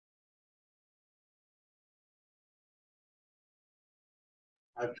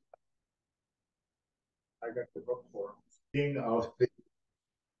I got the book for meeting of the.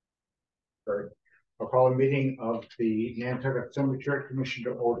 Sorry, I'll call a meeting of the Nantucket Cemetery Commission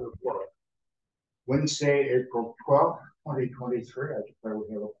to order for Wednesday, April 12th, 2023. I declare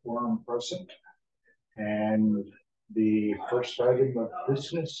we have a quorum present. And the first item of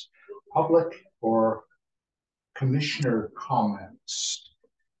business, public or commissioner comments.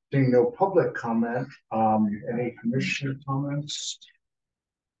 Seeing no public comment, any commissioner comments?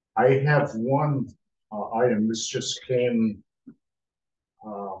 I have one item. This just came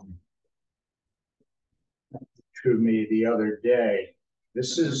to me the other day.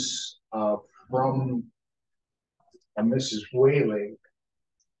 This is from Mrs. Whaley,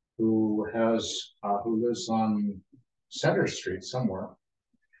 who lives on Center Street somewhere,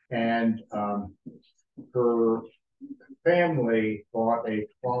 and her family bought a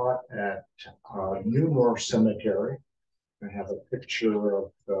plot at New North Cemetery. I have a picture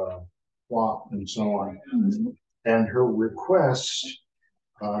of the plot and so on. Mm-hmm. And her request,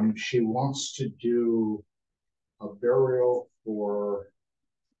 she wants to do a burial for,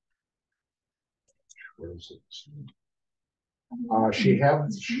 where is it? She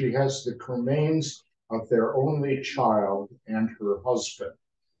has the remains of their only child and her husband,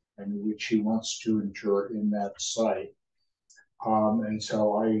 and which she wants to inter in that site. And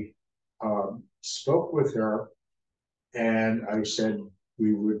so I spoke with her, and I said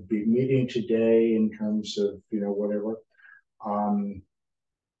we would be meeting today in terms of, whatever.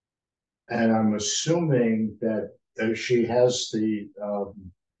 And I'm assuming that she has the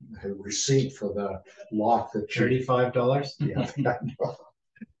receipt for the lot that she, $35. Yeah.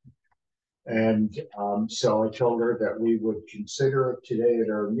 And so I told her that we would consider it today at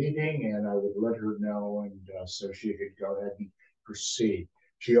our meeting, and I would let her know, and so she could go ahead and proceed.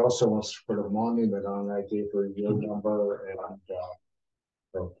 She also wants to put a monument on. I gave her your number, and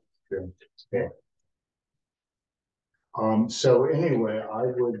so good. Yeah. So anyway, I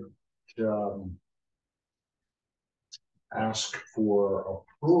would ask for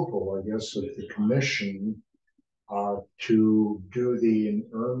approval, I guess, of the commission to do the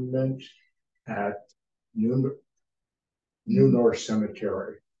interment at New North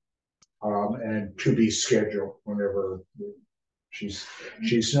Cemetery, and to be scheduled whenever she's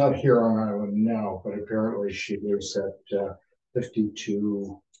not here on island now, but apparently she lives at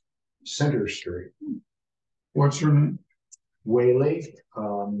 52 Center Street. What's her name? Whaley.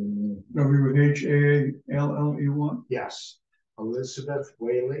 W with H-A-L-L-E-Y? Yes, Elizabeth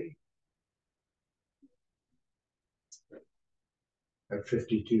Whaley at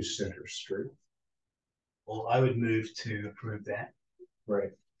 52 Center Street. Well, I would move to approve that.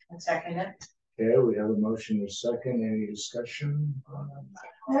 Right. I second it. Okay, we have a motion and a second. Any discussion?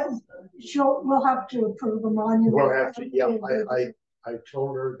 We'll have to approve a monument. We'll have to, yeah, I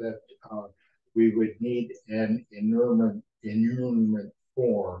told her that we would need an interment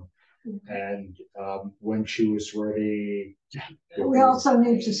form, and when she was ready. We also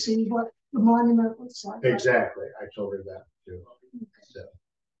need to see what the monument looks like. Exactly, I told her that too. Okay. So,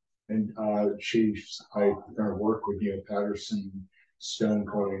 and I'm going to work with you, Patterson stone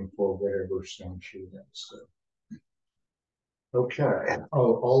coating, for whatever stone she wants. So. Okay.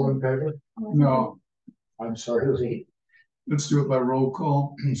 Oh, all in favor? No. I'm sorry, Lee. Let's do it by roll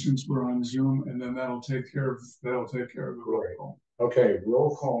call since we're on Zoom, and then that'll take care of the roll call. Okay,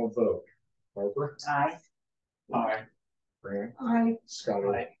 roll call vote. Barbara? Aye. Aye. Fran? Aye. Scotty?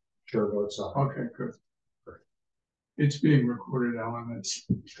 Aye. Sure votes aye. Okay, good. It's being recorded, Alan. It's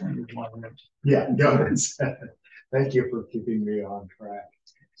kind of one. Yeah, no, thank you for keeping me on track.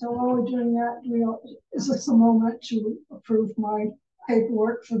 So while we're doing that, is this the moment to approve my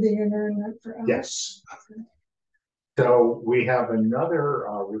paperwork for the internet for Alex? Yes. So we have another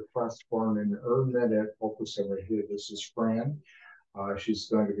request for an interment at Opus over here. This is Fran. She's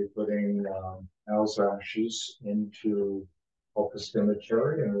going to be putting Al's ashes into Opus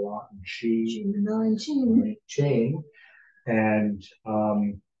Cemetery in lot June 19. And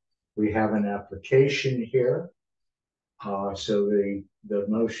we have an application here. So the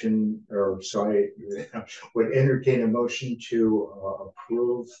motion, or sorry, would entertain a motion to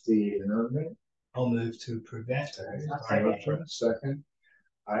approve the interment. I'll move to approve that. Second.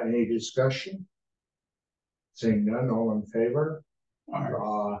 Any discussion? Seeing none, all in favor?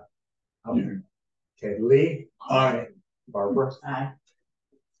 Aye. Okay, Lee? Aye. Barbara? Aye.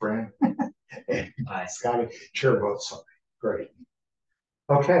 Fran? Aye. Scotty? Chair votes aye. Great.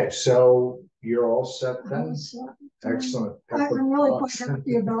 Okay, so you're all set then? Excellent. I'm really quite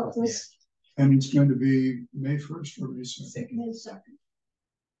happy about this. And it's going to be May 1st or May 2nd? May 2nd.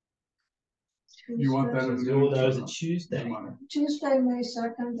 You want that Tuesday. as You'll know a it's a Tuesday. Tuesday, May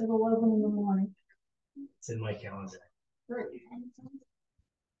 2nd at 11 in the morning. It's in my calendar. Great.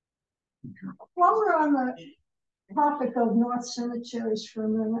 While we're on the topic of North Cemeteries for a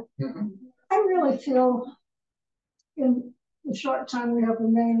minute, I really feel in the short time we have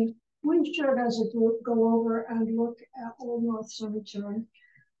remaining, we should as a group go over and look at Old North Cemetery.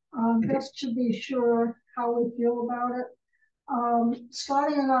 Just to be sure how we feel about it.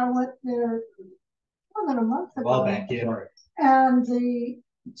 Scotty and I went there more than a month A while ago. back, yeah. And the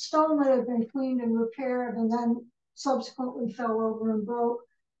stone that had been cleaned and repaired and then subsequently fell over and broke,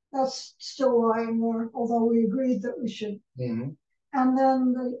 that's still lying there, although we agreed that we should. And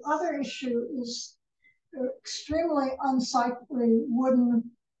then the other issue is extremely unsightly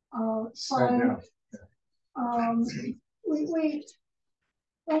wooden sign. We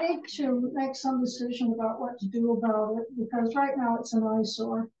need to make some decision about what to do about it, because right now it's an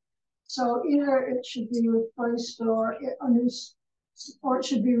eyesore. So either it should be replaced or it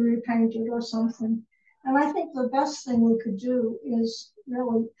should be repainted or something. And I think the best thing we could do is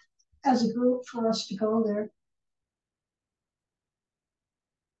really, as a group, for us to go there.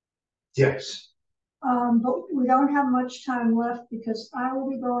 Yes. But we don't have much time left because I will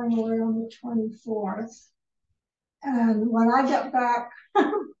be going away on the 24th. And when I get back,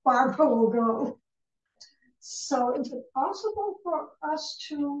 Barbara will go. So is it possible for us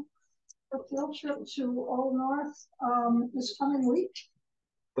to a field trip to Old North this coming week?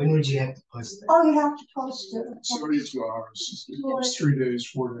 When would you have to post that? Oh, you have to post it. It's 32 hours. It's 3 days,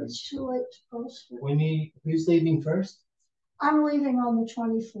 4 days. It's too late to post it. Who's leaving first? I'm leaving on the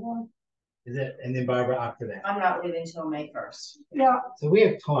 24th. Is it, and then Barbara after that? I'm not leaving till May 1st. Yeah, So we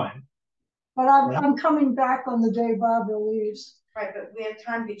have time. but I'm coming back on the day Barbara leaves. Right, but we have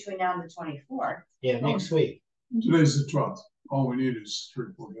time between now and the 24th. Yeah, next week. Today's the 12th. All we need is 3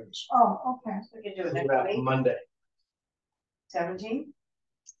 or 4 days. Oh, okay. We can do it What next about week, Monday? 17th.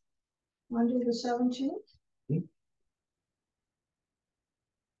 Monday the 17th.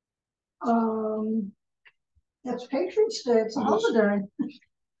 That's Patriots Day. It's a holiday.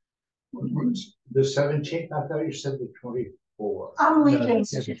 What is The 17th, I thought you said the 24th. I'm leaving.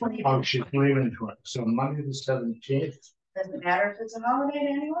 Oh, she's leaving 20. So Monday the 17th. Doesn't matter if it's a holiday to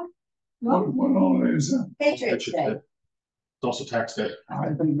anyone. what holiday is that? Patriots Day. It's also tax day.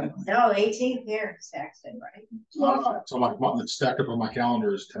 No, 18th here is tax day, right? So it's stacked up on my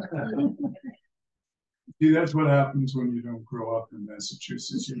calendar is tax day. See, that's what happens when you don't grow up in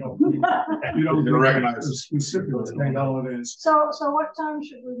Massachusetts. You don't recognize the specific state holidays. So what time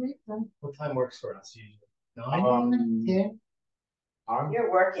should we meet then? What time works for us usually? 9? 10? I'm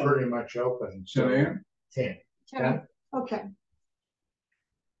You're working. pretty much open. 10 a.m. 10. Yeah. Okay.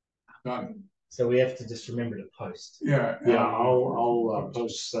 Done. So we have to just remember to post. Yeah. Yeah, I'll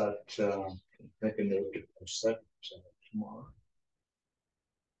post that, make a note to post that tomorrow.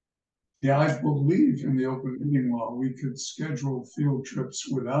 Yeah, I believe in the open meeting law, we could schedule field trips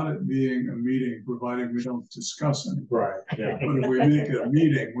without it being a meeting, providing we don't discuss anything. Right, yeah. But if we make it a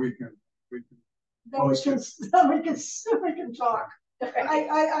meeting, we can. Then we can talk.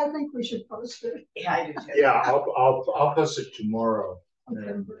 I think we should post it. Yeah, I do too. Yeah, I'll post it tomorrow.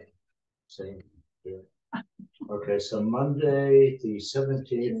 And so, yeah. Okay, so Monday, the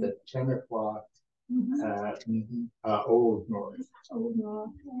 17th at 10 o'clock at Old North. Old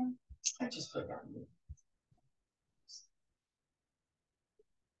North, yeah. I just put that.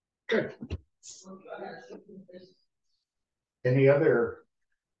 Good. Any other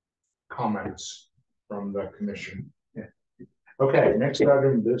comments from the commission? Yeah. Okay, next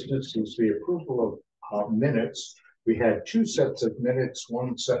item of business is the approval of minutes. We had 2 sets of minutes,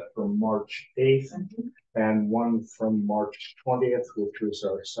 one set from March 8th and one from March 20th, which was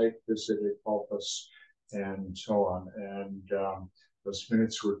our site visit at Office and so on. And those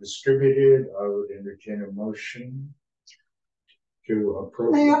minutes were distributed. I would entertain a motion to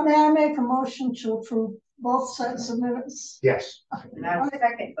approve. May I make a motion to approve both sets of minutes? Yes. And I would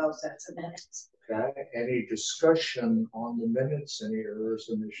second both sets of minutes. Okay, any discussion on the minutes, any errors,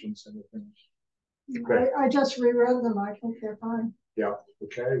 omissions, anything? Okay. I just reread them. I think they're fine. Yeah,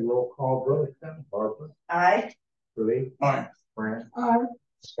 okay, roll call vote then. Barbara, Aye. Lee, Aye. Fran, Uh,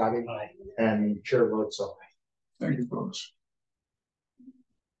 Scotty, Aye. and chair votes aye. Thank you, folks.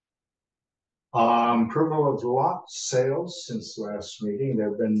 Approval of lot sales since last meeting. There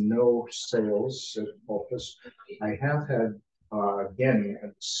have been no sales at Office. I have had,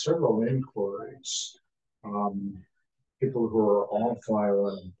 again, several inquiries. People who are on file,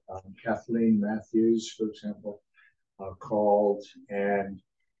 and Kathleen Matthews, for example, called and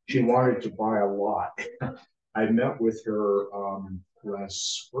she wanted to buy a lot. I met with her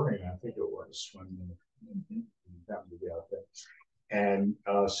last spring, I think it was. was when that would be out there. And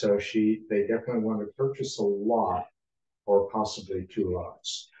so they definitely want to purchase a lot or possibly 2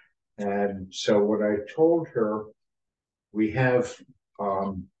 lots. And so what I told her, we have,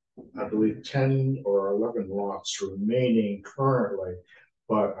 I believe 10 or 11 lots remaining currently,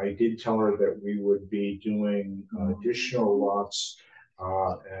 but I did tell her that we would be doing additional lots.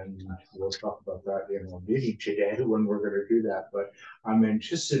 And we'll talk about that in our meeting today when we're going to do that. But I'm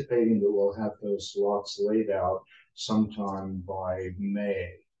anticipating that we'll have those lots laid out sometime by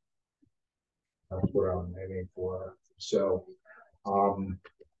May. That's what I'm aiming for. So,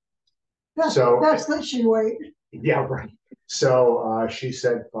 That's let you wait. yeah, right. So she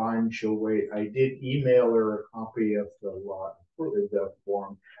said, fine, she'll wait. I did email her a copy of the lot, the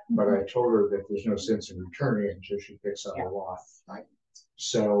form, but I told her that there's no sense in returning it until she picks up a lot. Right.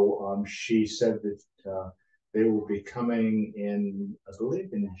 So she said that they will be coming in, I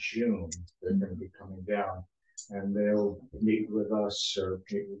believe in June, they're going to be coming down, and they'll meet with us or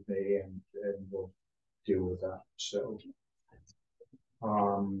meet with me, and we'll deal with that. So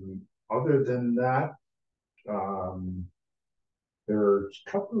other than that, there's a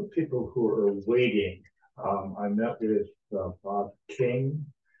couple of people who are waiting. I met with Bob King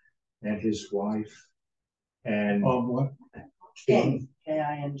and his wife, and What? King,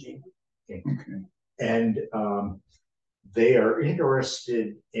 K-I-N-G. Okay. and they are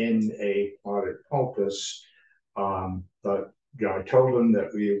interested in a plot at Pulpus, but I told them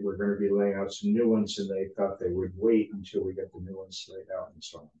that we were going to be laying out some new ones, and they thought they would wait until we get the new ones laid out and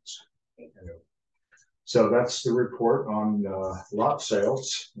so on. So that's the report on lot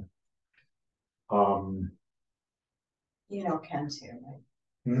sales. You know Ken's here, right?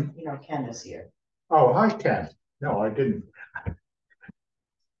 You know Ken is here. Oh, hi, Ken. No, I didn't.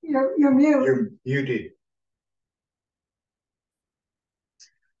 You're mute. You did.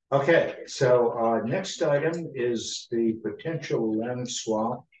 Okay, so next item is the potential land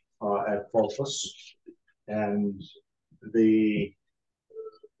swap at Pulpus, and the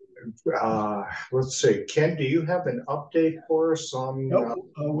let's see, Ken, do you have an update for us on? No,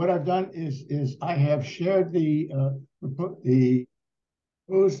 what I've done is I have shared the proposed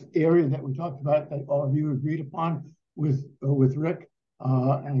area that we talked about that all of you agreed upon with Rick,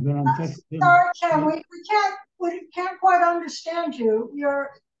 and I've been on touch with him. Sorry, Ken, we can't quite understand you.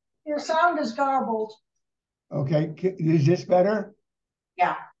 Your sound is garbled. Okay, is this better?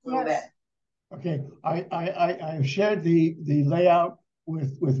 Yeah, a little bit. Okay, I have shared the layout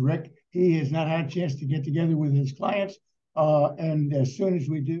with Rick. He has not had a chance to get together with his clients, and as soon as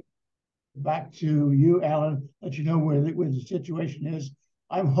we do, back to you, Alan, let you know where the situation is.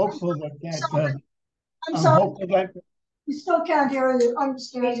 I'm hopeful I'm sorry. We still can't hear you.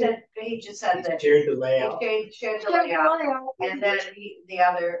 He just said that. Shared the layout. Shared the layout, and then the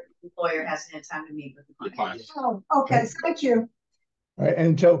other employer hasn't had time to meet with the client. Oh, okay, thank you. All right,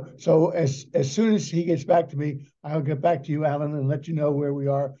 and so as soon as he gets back to me, I'll get back to you, Alan, and let you know where we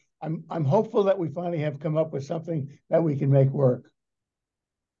are. I'm hopeful that we finally have come up with something that we can make work.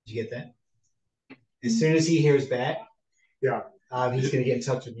 Did you get that? As soon as he hears back, Yeah, he's going to get in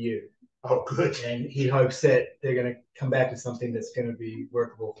touch with you. oh, good. And he hopes that they're going to come back to something that's going to be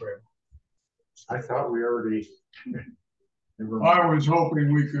workable for him. I thought we already. I was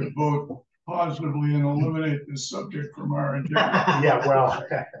hoping we could vote positively and eliminate this subject from our agenda. Yeah, well.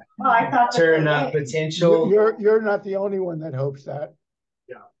 Well, I thought. Turn potential. You're not the only one that hopes that.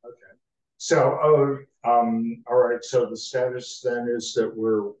 Yeah, okay. So, all right, so the status then is that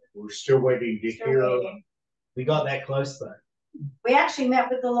we're still waiting to hear. We got that close though. We actually met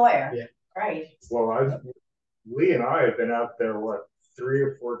with the lawyer. Yeah. Right. Well, Lee and I have been out there, 3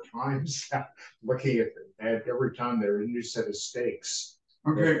 or 4 times looking at every time there are a new set of stakes.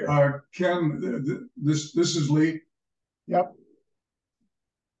 Okay, Ken, this is Lee. Yep.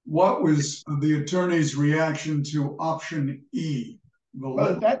 What was the attorney's reaction to option E?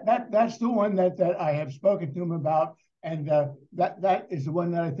 Well, that's the one that I have spoken to him about, and that is the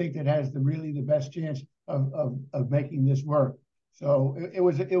one that I think that has the best chance of making this work. So it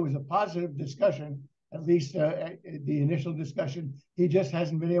was a positive discussion, at least the initial discussion. He just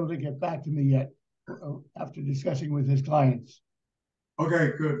hasn't been able to get back to me yet after discussing with his clients.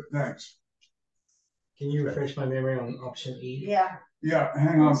 Okay, good, thanks. Can you refresh my memory on option E? Yeah. Yeah,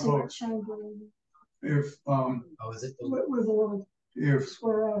 hang on, folks. If is it? With a little if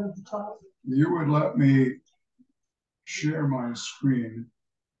square out at the top. you would let me share my screen.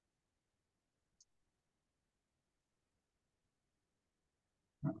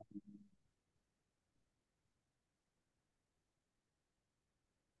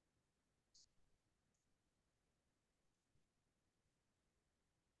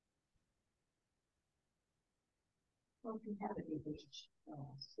 Well, if you have it, you can just-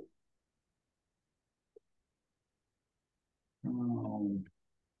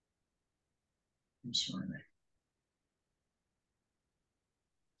 I'm sorry.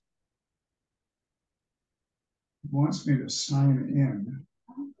 It wants me to sign in.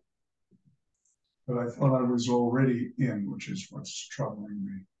 But I thought I was already in, which is what's troubling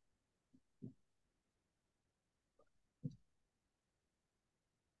me.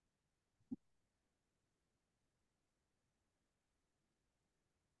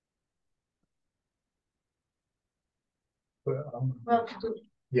 Well,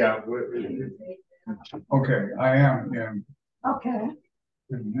 Yeah, Okay, I am in. Okay,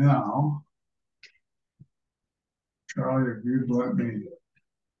 And now, Charlie, if you'd let me,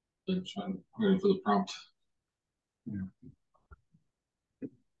 That's fine. Waiting for the prompt.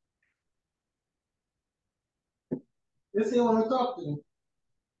 This is the one I talked to.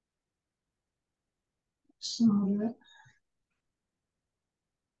 so that.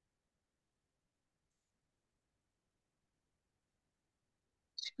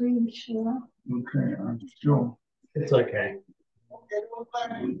 Screen share. okay, I'm still, It's okay.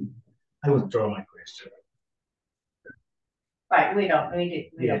 I withdraw my question. right, we don't need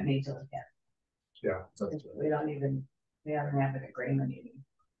to look at yeah, that's it. We don't even, we haven't had an agreement meeting.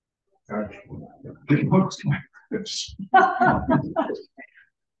 it looks like this.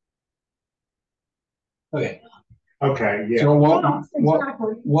 Okay. okay, yeah. So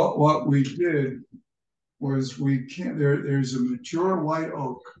Exactly. what we did was there's a mature white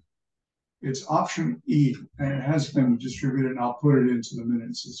oak. It's option E, and it has been distributed, and I'll put it into the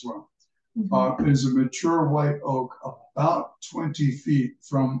minutes as well. There's a mature white oak about 20 feet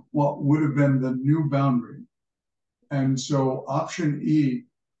from what would have been the new boundary. And so option E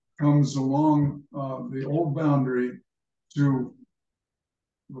comes along the old boundary to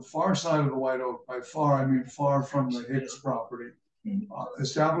the far side of the white oak. By far, I mean far from the Hicks property.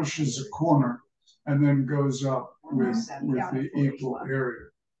 Establishes a corner and then goes up with the equal area.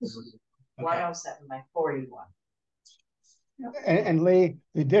 107 by 41. And Lee,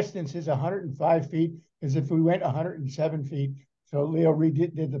 the distance is 105 feet, because if we went 107 feet, so Leo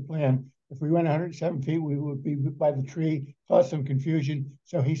did the plan. If we went 107 feet, we would be by the tree, caused some confusion.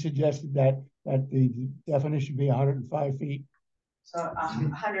 So he suggested that the definition be 105 feet. So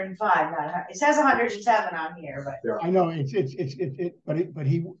 105, not 100. It says 107 on here, but I know but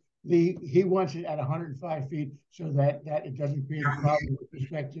he wants it at 105 feet so that it doesn't create a problem with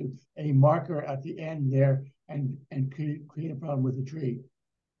respect to a marker at the end there and create a problem with the tree.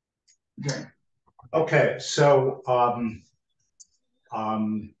 Okay. Okay, so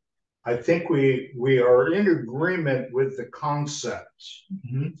I think we are in agreement with the concept,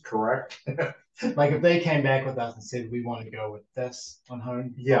 correct? Like if they came back with us and said, we want to go with this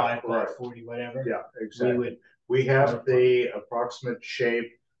 105, Yeah, right. 40, whatever. Yeah, exactly. We would, have the approximate shape,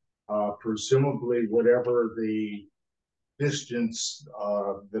 presumably whatever the distance,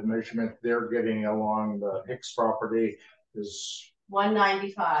 the measurement they're getting along the Hicks property is,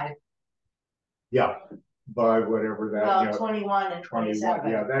 195. yeah, by whatever that, Well, 21 and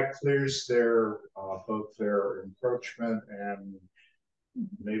 27. yeah, that clears their both their encroachment and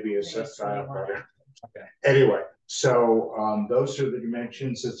maybe a setback. Okay. Anyway, so those are the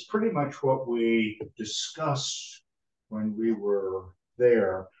dimensions. It's pretty much what we discussed when we were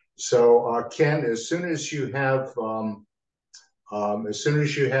there. So Ken, as soon as you have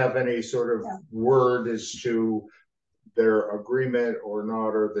any sort of word as to their agreement or not,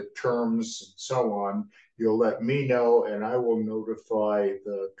 or the terms and so on, you'll let me know and I will notify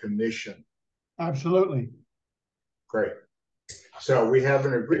the commission. Absolutely. Great. So we have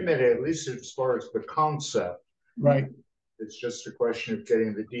an agreement, at least as far as the concept. Right. It's just a question of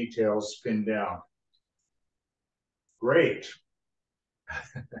getting the details pinned down. Great.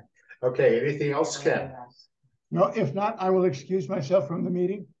 Okay, anything else, Ken? No, if not, I will excuse myself from the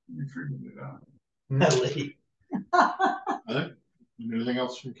meeting. We figured it out. Anything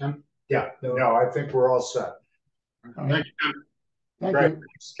else from Ken? Yeah, no, I think we're all set. Thank you, Ken. Thank Right, you.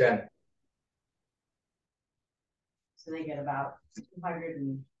 thanks, Ken. So they get about 200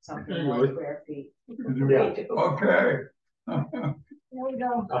 and something Okay, more good. square feet. Okay. There we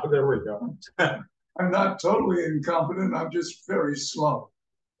go. Oh, there we go. I'm not totally incompetent, I'm just very slow.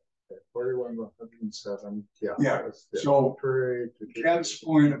 41, 107. Yeah. Yeah, that's so great. Ken's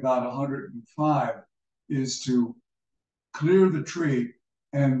point about 105 is to clear the tree,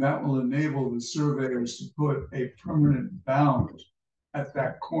 and that will enable the surveyors to put a permanent bound at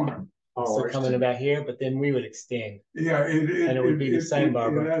that corner. Oh, So coming about here, but then we would extend. Yeah, And it would be the same,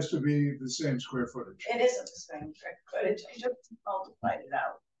 Barbara. It has to be the same square footage. It isn't the same trick, but I just multiplied it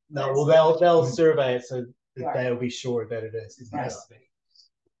out. No, well, they'll survey it, so Right. That'll be sure that it is. It has to be.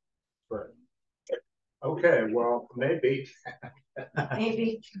 Right. Okay, well, maybe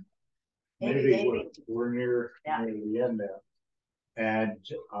Maybe, we're near, Yeah. near the end now. And,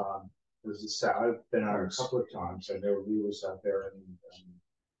 as I said, I've been out a couple of times. I know Lee was out there and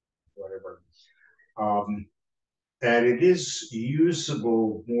whatever. And it is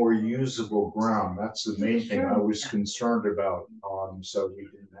usable, more usable ground. That's the main thing I was concerned about. So we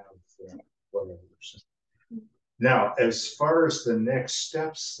didn't have whatever. Now, as far as the next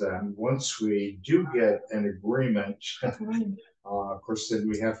steps, then, once we do get an agreement, of course, then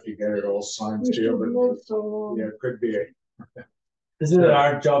we have to get it all signed. We to be able should to- live so long. Yeah, it could be. Isn't it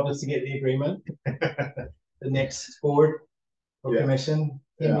our job just to get the agreement? The next board or Yeah. commission,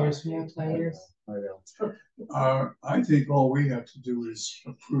 10 Yeah. years from now, 20 years? I know. I think all we have to do is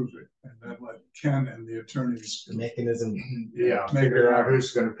approve it and then let Ken and the attorneys. The mechanism. Yeah, Make it figure out happen.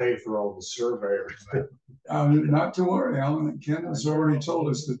 who's gonna pay for all the surveyors. Not to worry, Alan, Ken has already told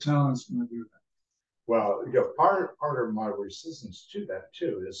us the town is gonna do that. Well, you know, part of my resistance to that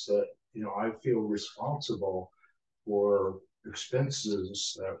too is that, you know, I feel responsible for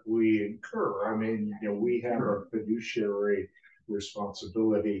expenses that we incur. I mean, you know, we have a fiduciary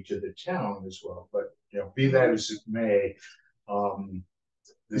responsibility to the town as well, but, you know, be that as it may,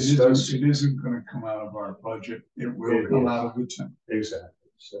 this does. It isn't gonna come out of our budget, it will It come is. out of the town.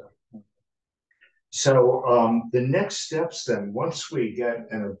 Exactly, so, the next steps then, once we get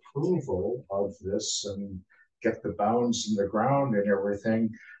an approval of this and get the bounds in the ground and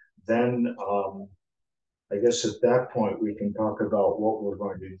everything, then, I guess at that point, we can talk about what we're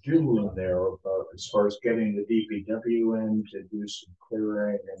going to do in there, about as far as getting the DPW in to do some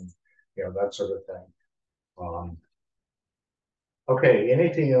clearing and, you know, that sort of thing. Okay,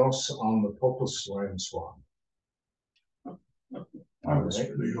 anything else on the Popus Land Swamp? I was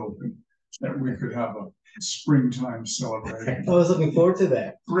really hoping that we could have a springtime celebration. I was looking forward to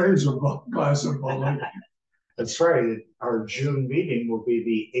that. Raise a glass of Bulleit. That's right, our June meeting will be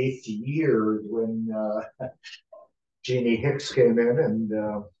the 8th year when, Jeannie Hicks came in and,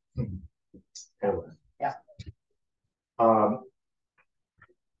 anyway. Yeah.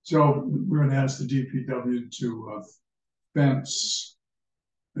 So we're gonna ask the DPW to fence,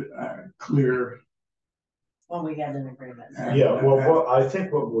 clear. when we get an agreement. Yeah, well, I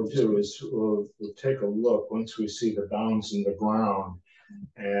think what we'll do is we'll take a look once we see the bounds in the ground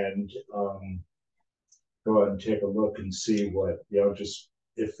and, go ahead and take a look and see what, you know, just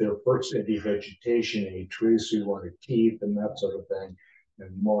if there first any vegetation, any trees we want to keep and that sort of thing, and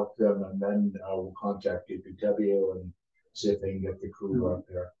mark them, and then I will contact DPW and see if they can get the crew out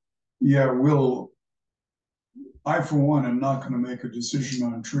there. Yeah, I, for one, am not gonna make a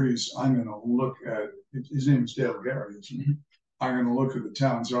decision on trees. I'm gonna look at, his name's Dale Gary, isn't he? I'm gonna look at the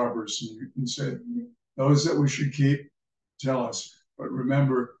town's arbors and say, those that we should keep, tell us. But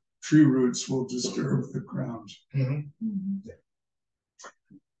remember, tree roots will disturb the ground.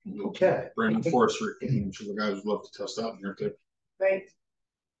 Okay. Brandon Forrester, which is the guy who's love to test out in here too. Great.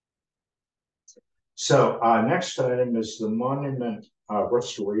 So, next item is the monument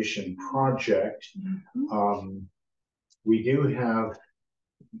restoration project. We do have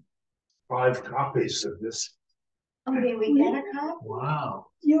 5 copies of this. Okay, we get a copy? Wow.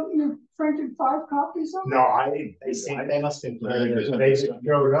 You printed 5 copies of it? No, I They must have been. they just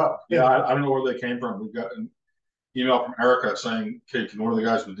showed up. Yeah, I don't know where they came from. We got an email from Erica saying, "Okay, can one of the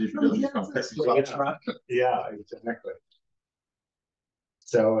guys from DPW come pick these up?" Yeah, exactly.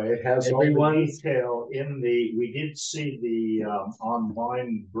 So it has all the Everyone's- detail in the, we did see the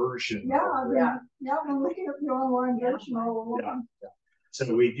online version. Yeah, of it. I'm looking at the online version all along.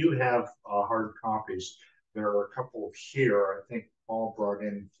 So we do have hard copies. There are a couple here. I think Paul brought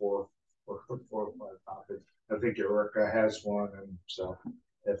in 4 or 5 copies. I think Erica has one, and so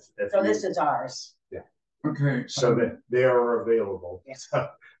if So this is ours. Okay. so that they are available. Yes.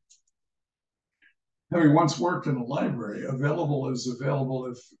 Having once worked in a library, available is available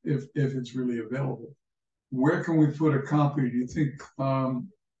if it's really available. Where can we put a copy? Do you think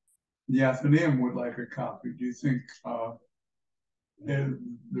the Athenaeum would like a copy? Do you think the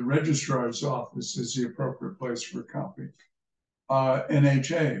registrar's office is the appropriate place for a copy?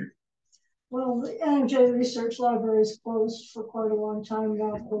 NHA. Well, the NJ Research Library is closed for quite a long time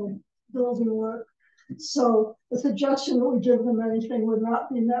now for building work. So the suggestion that we give them anything would not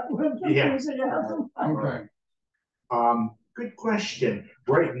be met with Yeah. enthusiasm. Okay. Good question.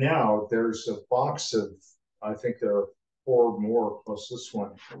 Right now, there's a box of, I think there are 4 more plus this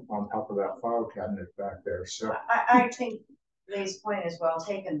one on top of that file cabinet back there. So I think Lee's point is well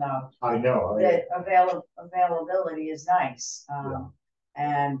taken, though, I know. that availability is nice.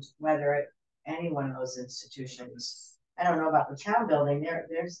 And whether it any one of those institutions. I don't know about the town building,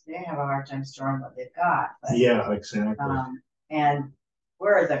 they have a hard time storing what they've got, but. Yeah, exactly. And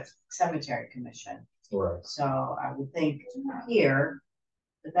we're the cemetery commission, Right. so I would think here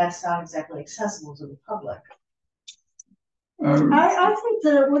that that's not exactly accessible to the public. I think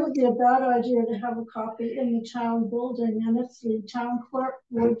that it wouldn't be a bad idea to have a copy in the town building, and if the town clerk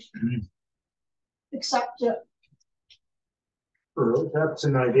would accept it. Sure, that's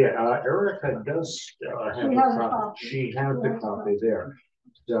an idea. Erica does have She a has a copy. copy. She has the copy there.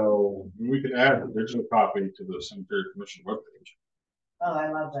 So We could add an original copy to the cemetery commission webpage. Oh,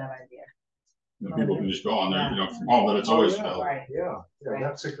 I love that idea. And people can just go on there, you know, from home, but it's always yeah, available. Right. yeah, Right.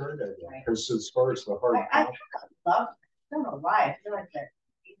 that's a great idea. Right. Because as far as the hard I copy, love, I don't know why, I feel like that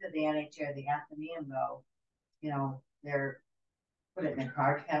either the NHA or the Athenaeum though, you know, they're put it in their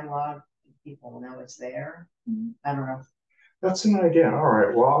card catalog, people know it's there. I don't know. that's an idea. All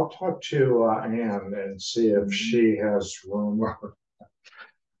right. Well, I'll talk to Anne and see if she has room.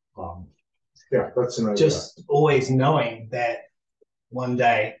 Yeah, that's an idea. Just always knowing that one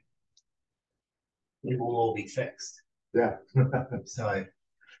day it will all be fixed. Yeah. So I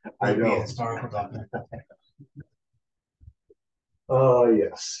it'll be a know. historical document.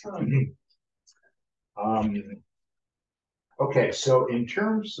 Yes. Okay, so in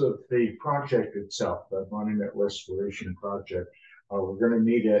terms of the project itself, the monument restoration project, we're gonna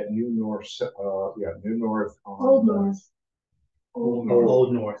meet at New North, New North. Old North. Old North.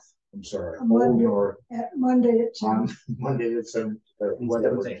 Old North. I'm sorry, On Old Monday. North At Monday at 10. on Monday the 7th,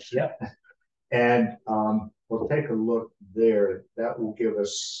 whatever. Yep. And we'll take a look there. That will give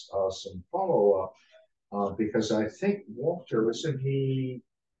us some follow-up. Because I think Walter,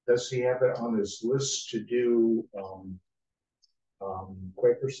 does he have it on his list to do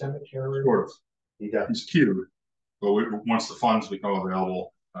Quaker Cemetery? Sure. He does. It's cute, but once the funds become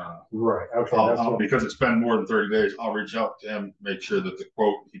available, Right, okay. That's what, because it's been more than 30 days, I'll reach out to him, make sure that the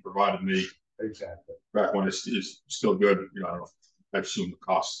quote he provided me exactly. back when it's still good. You know, I don't know. I assume the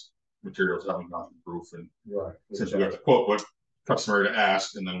cost materials haven't gone through the roof, and Right. since we got the quote, but customary to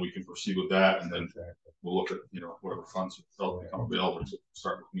ask, and then we can proceed with that, and then Exactly. we'll look at, you know, whatever funds will become available to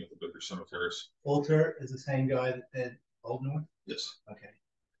start looking at the bigger cemeteries. Walter is the same guy that did Old North? Yes. Okay.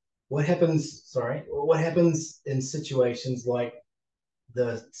 What happens in situations like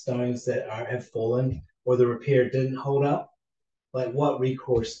the stones that have fallen or the repair didn't hold up? Like what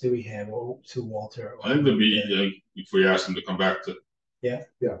recourse do we have to Walter? I think there'd be, if we ask them to come back to. Yeah.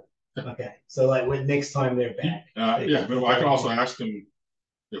 Yeah. Okay. So like when next time they're back. Yeah, but I can also ask them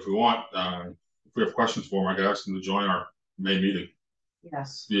if we want, if we have questions for him, I could ask him to join our May meeting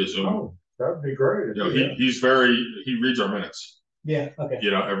Yes. via Zoom. Oh, that'd be great. You know, Yeah. he reads our minutes, Yeah. Okay.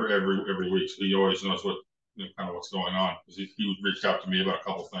 you know, every week. So he always knows what, you know, kind of what's going on. Because he reached out to me about a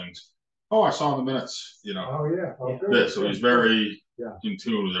couple things. Oh, I saw the minutes, you know. Oh, yeah. Oh, Yeah. good. Yeah, so he's very Yeah. in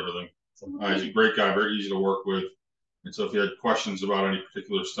tune with everything. He's a great guy, very easy to work with. And so if you had questions about any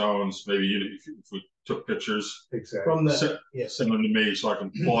particular stones, maybe if we took pictures, Exactly. From the send them to me so I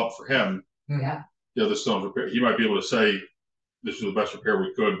can pull up for him Yeah. the other stones repair. He might be able to say, this is the best repair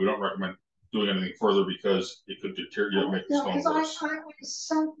we could. We don't recommend doing anything further because it could deteriorate, make the No, stone because worse. I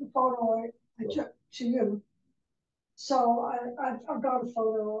sent the photo I took to you. So I've got a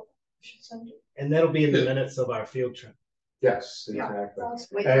photo. Should send it. and that'll be in the minutes of our field trip. Yes, Yeah, exactly. that's-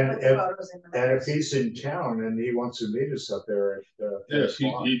 We And can put the if- photos in the And if minutes. he's in town and he wants to meet us up there at Yes, 10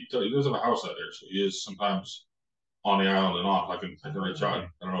 o'clock. he does have a house out there, so he is sometimes on the island and off. I can reach out. I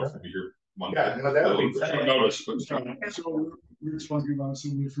don't know if he'll be here Monday. Yeah, no, that would be Short great. notice, but So we're talking about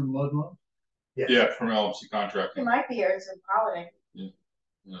somebody from Ludlow? yeah, from LMC He Contracting. might be here, it's a holiday.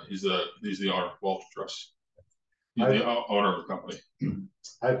 He's the owner of Walter Trust. He's the owner of the company.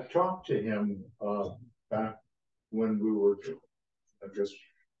 I've talked to him back when we were just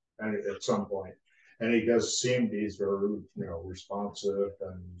at some point, and he does seem he's very responsive,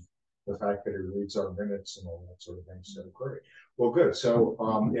 and the fact that he reads our minutes and all that sort of thing. So great. Well, good. So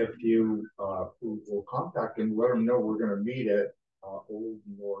if you will contact him, let him know we're going to meet at Old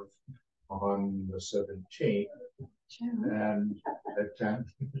North on the 17th and at 10.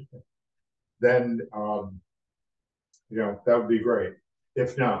 Then that would be great.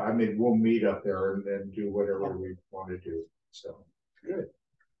 If not, I mean, we'll meet up there and do whatever we want to do. So good.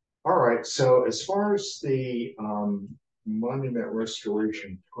 All right. So as far as the monument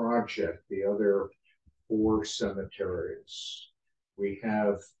restoration project, the other 4 cemeteries, we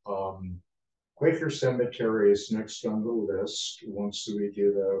have Quaker Cemetery is next on the list once we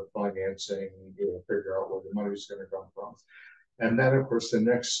do the financing, figure out where the money's going to come from. And then, of course, the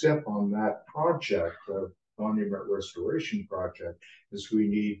next step on that project of monument restoration project is we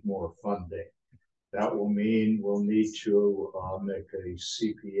need more funding. That will mean we'll need to make a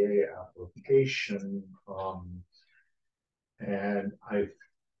CPA application, and I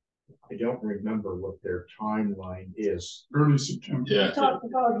don't remember what their timeline is. Early September. Yeah, We talked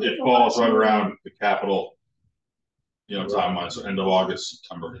about it falls right around the capital, timeline, so end of August,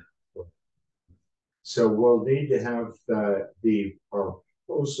 September. So we'll need to have our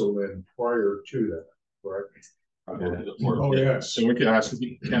proposal in prior to that, correct? Oh, yes. So we can ask,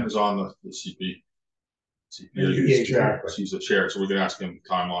 Ken is on the CP. Exactly. He's the chair, so we can ask him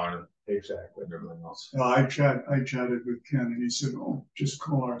timeline Exactly. and everything else. I chatted with Ken and he said, oh, just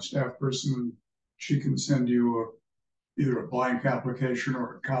call our staff person and she can send you either a blank application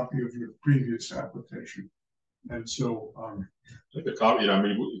or a copy of your previous application. And so, Like a copy,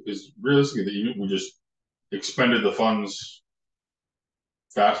 because realistically, we just expended the funds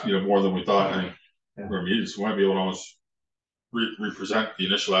fast, more than we thought. I think we just want to be able to almost represent the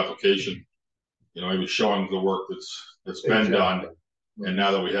initial application, maybe showing the work that's been done. And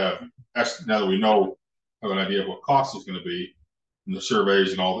now that we have an idea of what cost is going to be, and the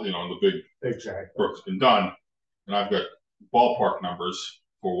surveys and all, the big work's been done, and I've got ballpark numbers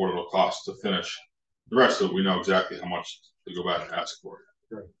for what it'll cost to finish. The rest of it, we know exactly how much to go back and ask for.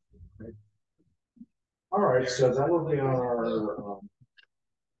 Right. All right, so that will be on our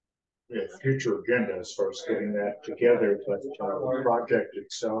future agenda as far as getting that together. But the project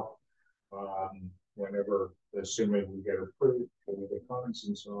itself, whenever, assuming we get approved for the funds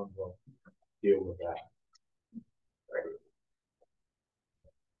and so on, we'll deal with that.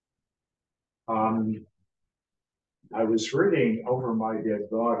 I was reading Over My Dead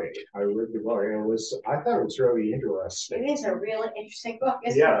Body. I read the book. I thought it was really interesting. It is a really interesting book,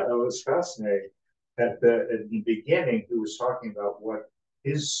 isn't Yeah, it? it was fascinating. At the beginning, he was talking about what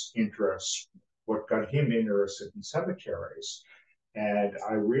his interest, what got him interested in cemeteries. And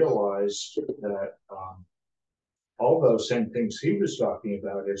I realized that all those same things he was talking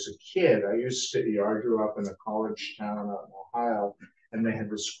about as a kid. I grew up in a college town out in Ohio, and they had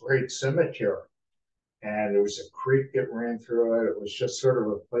this great cemetery. And there was a creek that ran through it. It was just sort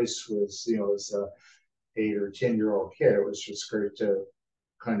of a place with, as a 8 or 10-year-old kid, it was just great to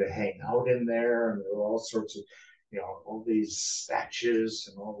kind of hang out in there. And there were all sorts of, all these statues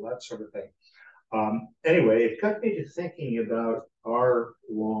and all that sort of thing. Anyway, it got me to thinking about our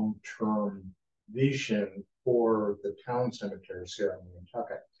long-term vision for the town cemeteries here in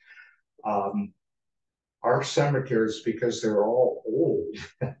Nantucket. Our cemeteries, because they're all old,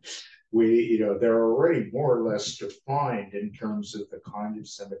 they're already more or less defined in terms of the kind of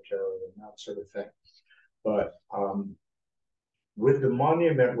cemetery and that sort of thing. But with the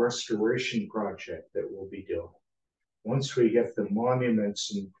monument restoration project that we'll be doing, once we get the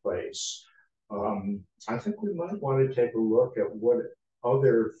monuments in place, I think we might want to take a look at what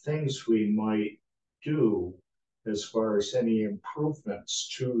other things we might do as far as any improvements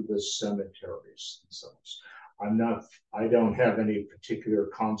to the cemeteries themselves. I don't have any particular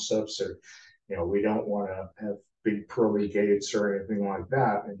concepts, or, we don't want to have big pearly gates or anything like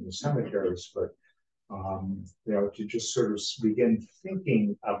that in the cemeteries, but, to just sort of begin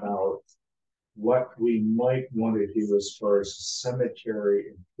thinking about what we might want to do as far as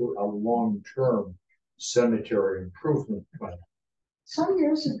a long-term cemetery improvement plan. Some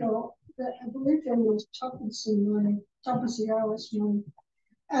years ago, I believe there was Tuppence Alice money,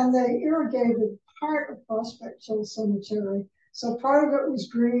 and they irrigated part of Prospect Hill Cemetery. So part of it was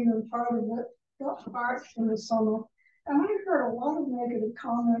green and part of it got parched in the summer. And I heard a lot of negative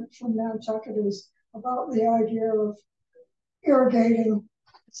comments from Nantucketers about the idea of irrigating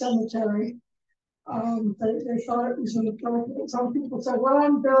cemetery. They thought it was inappropriate. Some people said, well,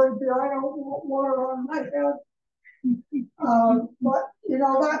 I'm buried there, I don't want water on my head. But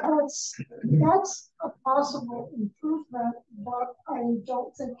that's a possible improvement, but I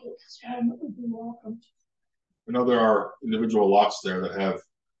don't think it's one that would be welcomed. I know there are individual lots there that have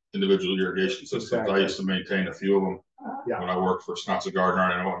individual irrigation systems. Exactly. I used to maintain a few of them when I worked for Sconset Gardner.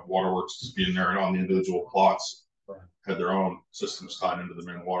 I know Waterworks being there and on the individual plots had their own systems tied into the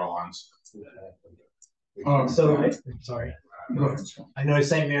main water lines. Sorry. I know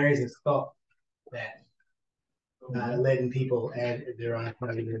St. Mary's has thought that letting people add their own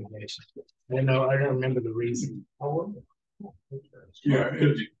private irrigation. I don't remember the reason. Yeah,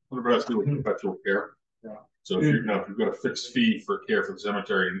 what about doing perpetual care? Yeah. So if you've got a fixed fee for care for the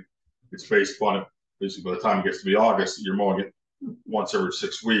cemetery, and it's based upon it, basically by the time it gets to be August, you're mowing it once every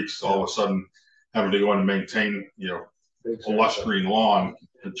 6 weeks. All of a sudden, having to go in and maintain, a lush green lawn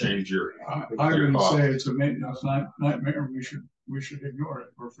and change your. I'm going to say it's a maintenance nightmare. We we should ignore it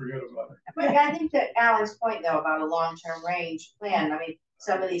or forget about it. But I think that Alan's point though about a long-term range plan, I mean,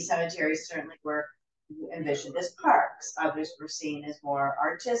 some of these cemeteries certainly were envisioned as parks, others were seen as more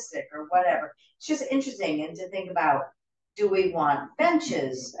artistic or whatever. It's just interesting and to think about, do we want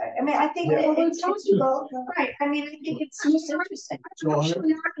benches? I mean, I think Well, we it's talked about that. right, I mean, I think it's just interesting.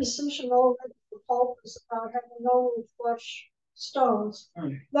 Actually, our decision already, the Pope is about having only flesh stones.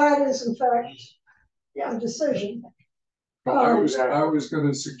 That is in fact a decision. I was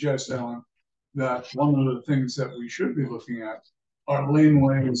gonna suggest, Alan, that one of the things that we should be looking at are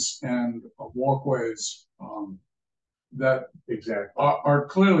laneways and walkways, that Exactly. are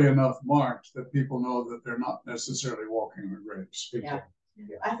clearly enough marked that people know that they're not necessarily walking on graves. Yeah.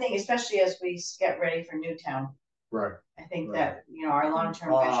 I think especially as we get ready for Newtown, Right. I think Right. that, you know, our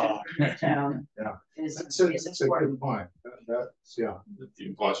long-term vision for Newtown Yeah. is That's a important. good point. That's, yeah.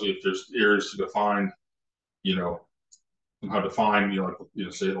 Possibly if there's areas to define, you know, how to define, you know, like, you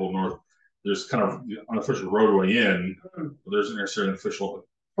know, say Old North, there's kind of the unofficial roadway in, but there isn't necessarily an official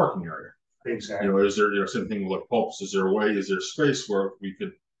parking area. Exactly. You know, is there, you know, same thing with like Pulps, is there a way, is there space where we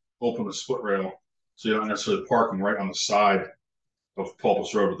could open a split rail so you're not necessarily parking right on the side of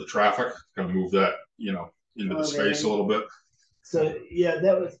Pulpus Road with the traffic, kind of move that, you know, into the space a little bit. So yeah,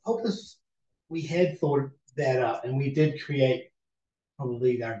 that was Hopeless. We had thought that up, and we did create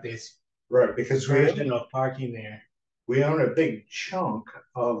probably our best Right, because version of parking there. we own a big chunk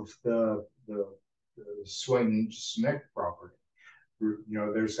of the Swing Smith property. You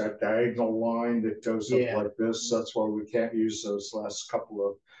know, there's that diagonal line that goes up Yeah. like this. That's why we can't use those last couple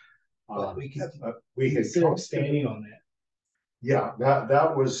of. But we could We could consider expanding on that. Yeah,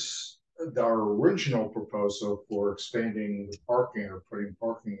 that was our original proposal for expanding the parking or putting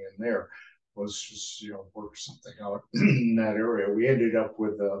parking in there was just, you know, work something out in that area. We ended up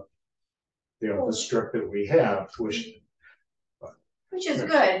with you know, the strip that we have, which Which is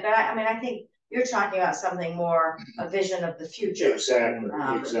good, but I mean, I think you're talking about something more, a vision of the future. exactly,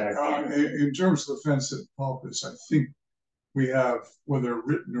 In terms of the fence at Pulpus, I think we have, whether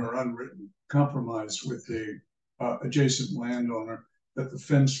written or unwritten, compromise with the adjacent landowner that the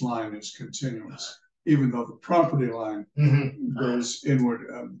fence line is continuous, even though the property line goes inward.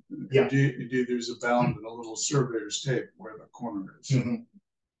 Yeah. Indeed, there's a bound and a little surveyor's tape where the corner is.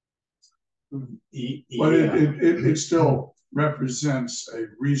 But it still represents a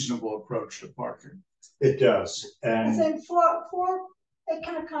reasonable approach to parking. It does, I and think it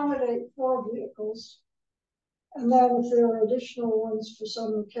can accommodate 4 vehicles. And then if there are additional ones for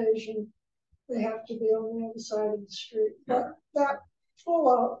some occasion, they have to be on the other side of the street. But that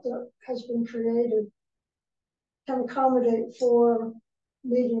pullout that has been created can accommodate 4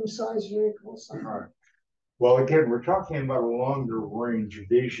 medium-sized vehicles. right. Well, again, we're talking about a longer range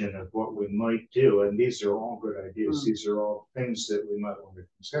vision of what we might do, and these are all good ideas. These are all things that we might want to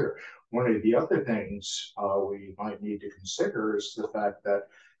consider. One of the other things we might need to consider is the fact that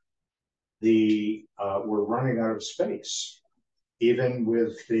we're running out of space, even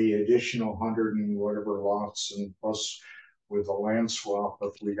with the additional 100 and whatever lots, and plus with the land swap,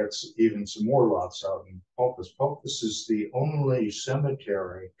 if we get even some more lots out in Pulpus. Pulpus is the only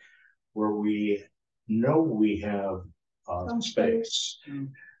cemetery where we know we have space.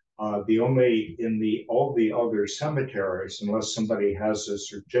 The only all the other cemeteries, unless somebody has a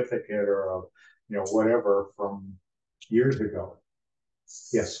certificate or a, you know, whatever from years ago.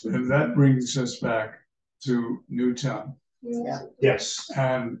 Yes. And that brings us back to Newtown. Yes. Yes.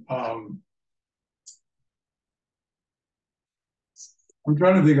 And I'm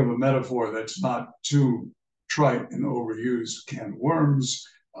trying to think of a metaphor that's not too trite and overused. Can worms,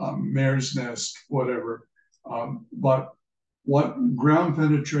 mare's nest, whatever. But what ground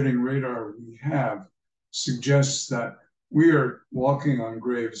penetrating radar we have suggests that we are walking on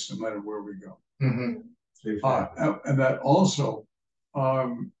graves no matter where we go. Exactly. And that also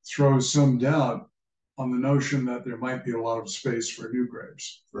throws some doubt on the notion that there might be a lot of space for new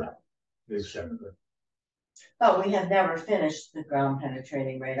graves. Right. Exactly. But we have never finished the ground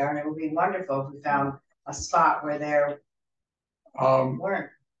penetrating radar, and it would be wonderful if we found a spot where there weren't.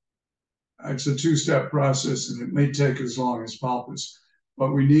 It's a 2-step process, and it may take as long as Pulpus.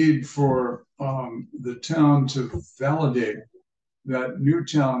 But we need for the town to validate that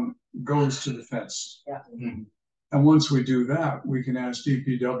Newtown goes to the fence. Yeah. And once we do that, we can ask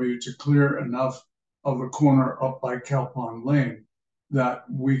DPW to clear enough of the corner up by Calpon Lane that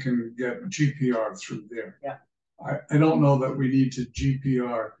we can get GPR through there. Yeah. I don't know that we need to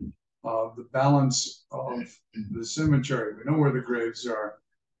GPR the balance of the cemetery. We know where the graves are.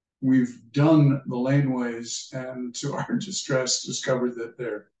 We've done the laneways, and to our distress, discovered that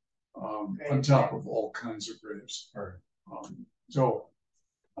they're on top of all kinds of graves. Right. So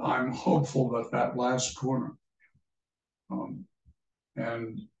I'm hopeful that that last corner.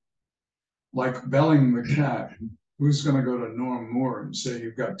 And like Belling the cat, who's gonna go to Norm Moore and say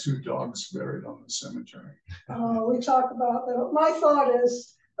you've got 2 dogs buried on the cemetery? We talk about that. My thought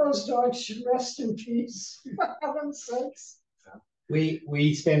is those dogs should rest in peace, for heaven's sakes.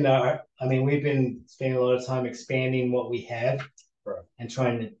 We spend we've been spending a lot of time expanding what we have, Right. and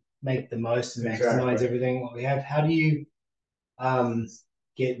trying to make the most and maximize Exactly. everything what we have. How do you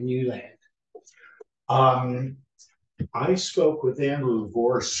get new land? I spoke with Andrew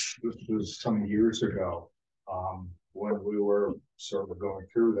Vorse, this was some years ago, when we were sort of going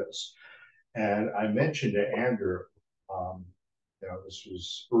through this. And I mentioned to Andrew, this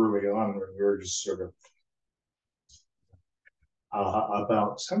was early on when we were just sort of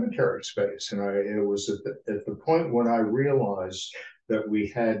about cemetery space. And it was at the point when I realized that we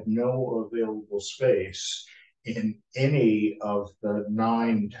had no available space in any of the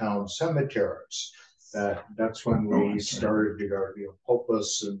 9 town cemeteries. That's when we started to go to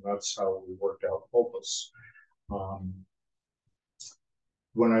Pulpus, and that's how we worked out Pulpus.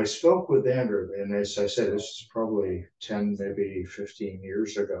 When I spoke with Andrew, and as I said, this is probably 10, maybe 15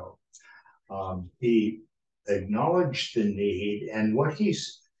 years ago, he acknowledged the need, and what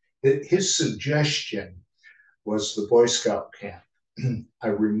his suggestion was the Boy Scout camp. I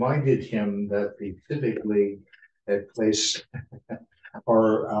reminded him that the Civic League had placed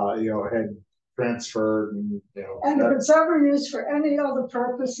or had transferred, and And if it's ever used for any other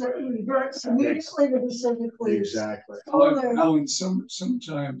purpose, it reverts immediately to the Civic League. exactly. Alan,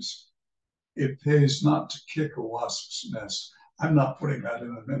 sometimes it pays not to kick a wasp's nest. I'm not putting that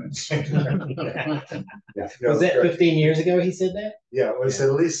in the minutes. Yeah, Was that 15 years ago he said that? Yeah, it was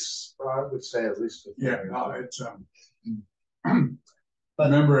at least, I would say at least 15 Yeah, years no, ago. it's I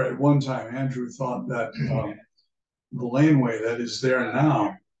remember at one time Andrew thought that the laneway that is there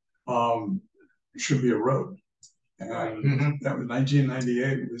now should be a road. And that was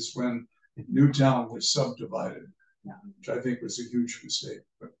 1998 was when Newtown was subdivided, which I think was a huge mistake.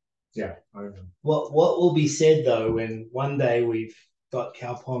 But Yeah. I know. What will be said though when one day we've got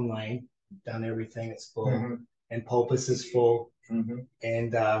Cow Pond Lane, done everything, it's full, and Pulpus is full,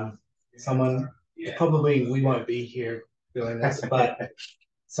 and someone, probably we won't be here doing this, but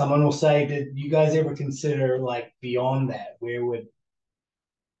someone will say, did you guys ever consider like beyond that, where would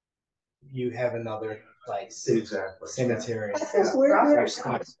you have another place? Exactly. Cemetery. I think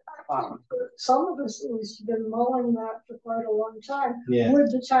some of us at least have been mulling that for quite a long time. Yeah.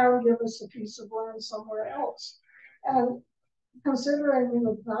 Would the town give us a piece of land somewhere else? And considering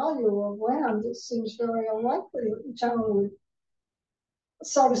the value of land, it seems very unlikely that the town would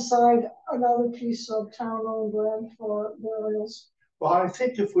set aside another piece of town-owned land for burials. Well, I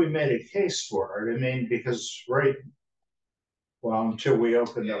think if we made a case for it, I mean, because until we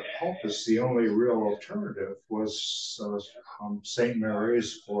opened up Pulpus, the only real alternative was St.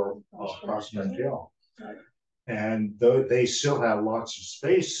 Mary's or Prospect Hill. Right. And though they still have lots of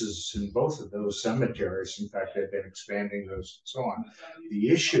spaces in both of those cemeteries, in fact, they've been expanding those and so on. The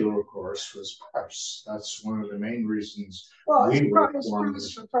issue, of course, was price. That's one of the main reasons. Well, it's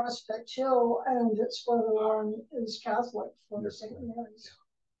price for Prospect Hill, and it's whether one is Catholic for the St. Mary's.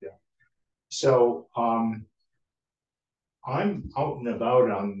 Yeah. So, I'm out and about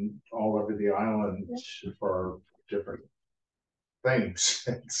on all over the island for different things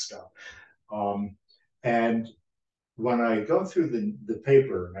and stuff. And when I go through the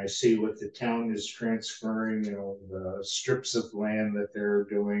paper and I see what the town is transferring, the strips of land that they're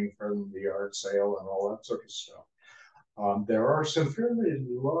doing from the yard sale and all that sort of stuff, there are some fairly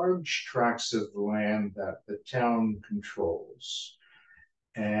large tracts of land that the town controls.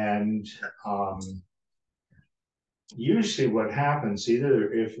 And usually what happens,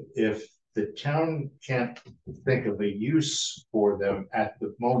 either if the town can't think of a use for them at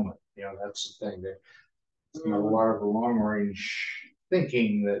the moment, that's the thing, that a lot of long range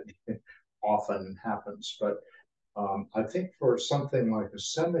thinking that often happens. But I think for something like a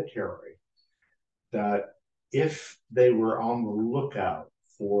cemetery, that if they were on the lookout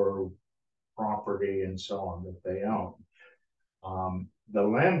for property and so on that they own, the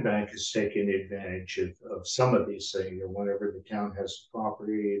land bank has taken advantage of some of these things. And whenever the town has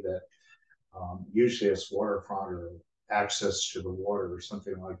property that usually it's waterfront or access to the water or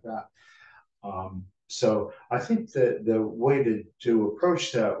something like that. So I think that the way to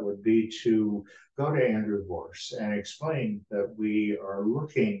approach that would be to go to Andrew Vorse and explain that we are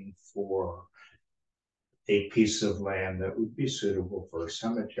looking for a piece of land that would be suitable for a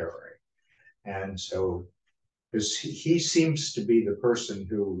cemetery. And so, because he seems to be the person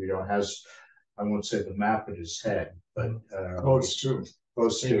who, has I won't say the map in his head, but Close to.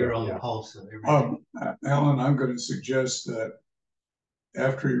 close to Finger it, on the yeah. pulse of everything. Alan, I'm gonna suggest that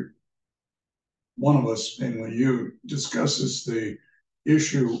after one of us, namely you, discusses the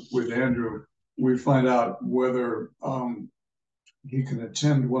issue with Andrew, we find out whether he can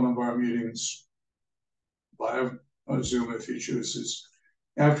attend one of our meetings via Zoom if he chooses,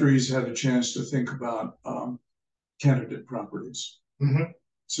 after he's had a chance to think about candidate properties. Mhm.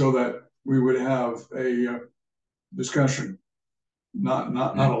 So that we would have a discussion, not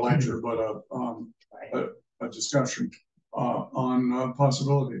a lecture, but a discussion on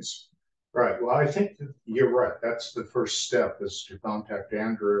possibilities. Right, well, I think that you're right, that's the first step, is to contact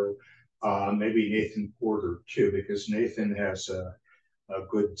Andrew, maybe Nathan Porter too, because Nathan has a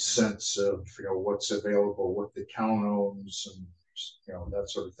good sense of, what's available, what the town owns, and, that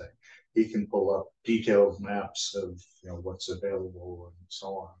sort of thing. He can pull up detailed maps of, what's available and so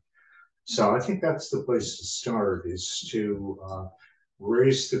on. So I think that's the place to start, is to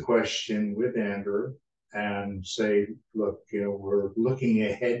raise the question with Andrew and say, look, we're looking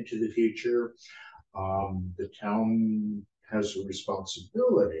ahead to the future. The town has a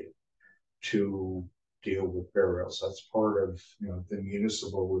responsibility to deal with burials. That's part of, the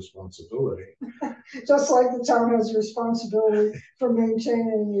municipal responsibility. Just like the town has a responsibility for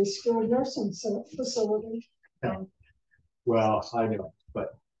maintaining a skilled nursing facility. Yeah. Well, I know, but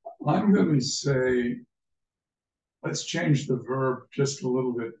I'm going to say, let's change the verb just a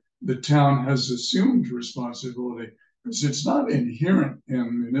little bit. The town has assumed responsibility, because it's not inherent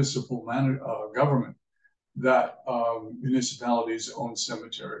in municipal government that municipalities own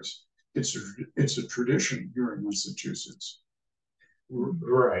cemeteries. It's a tradition here in Massachusetts.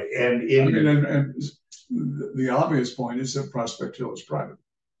 right, and the obvious point is that Prospect Hill is private.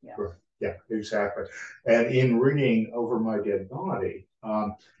 Yeah. Right. Yeah, exactly. And in reading Over My Dead Body,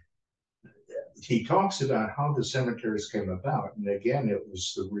 he talks about how the cemeteries came about. And again, it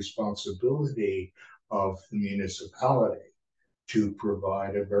was the responsibility of the municipality to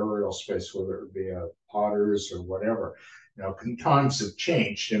provide a burial space, whether it be a potter's or whatever. Times have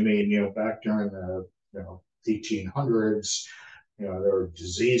changed. I mean, back during the 1800s, there were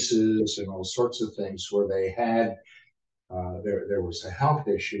diseases and all sorts of things where they had there was a health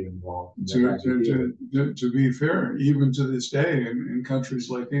issue involved. To be fair, even to this day, in countries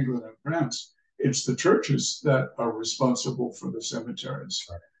like England and France, it's the churches that are responsible for the cemeteries.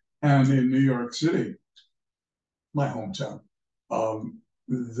 Right. And in New York City, my hometown,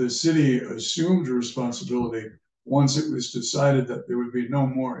 the city assumed responsibility once it was decided that there would be no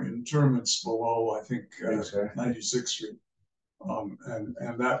more interments below, I think, 96th Street. And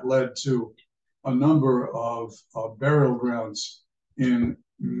that led to a number of burial grounds in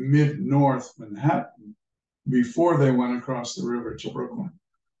mid-north Manhattan before they went across the river to Brooklyn.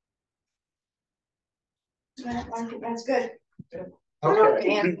 That's good.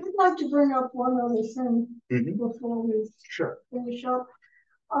 Okay. I'd like to bring up one other thing before we Sure. finish up.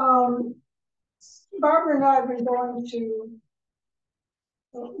 Barbara and I have been going to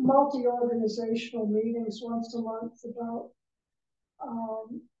multi-organizational meetings once a month about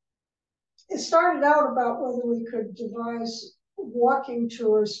it started out about whether we could devise walking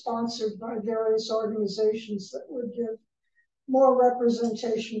tours sponsored by various organizations that would give more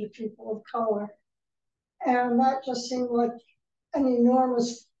representation to people of color. And that just seemed like an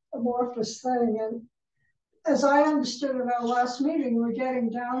enormous amorphous thing. And as I understood at our last meeting, we're getting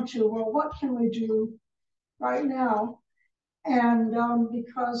down to, well, what can we do right now? And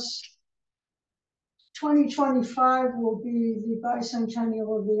because 2025 will be the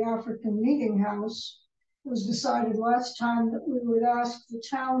bicentennial of the African Meeting House, it was decided last time that we would ask the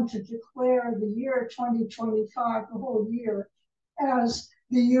town to declare the year 2025, the whole year, as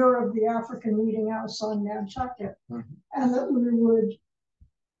the year of the African Meeting House on Nantucket. And that we would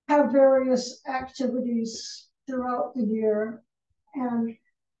have various activities throughout the year. And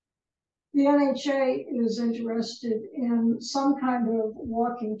the NHA is interested in some kind of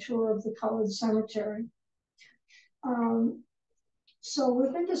walking tour of the colored cemetery. So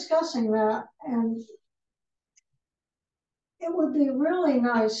we've been discussing that, and it would be really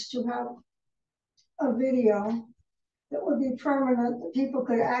nice to have a video that would be permanent, that people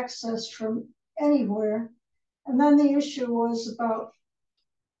could access from anywhere. And then the issue was about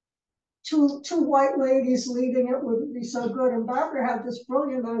two white ladies leading it wouldn't be so good. And Barbara had this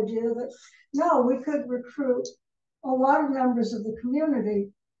brilliant idea that, no, we could recruit a lot of members of the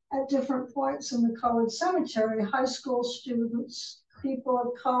community at different points in the colored cemetery, high school students, people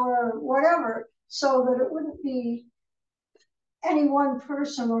of color, whatever, so that it wouldn't be any one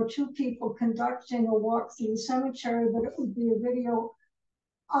person or two people conducting a walk through the cemetery, but it would be a video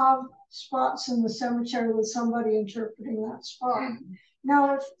spots in the cemetery with somebody interpreting that spot.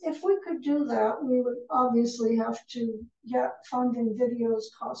 Now, if we could do that, we would obviously have to get funding.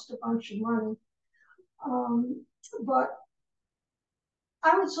 Videos cost a bunch of money. But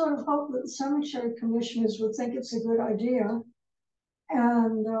I would sort of hope that the cemetery commissioners would think it's a good idea.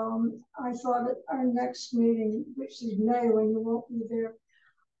 And I thought at our next meeting, which is May when you won't be there,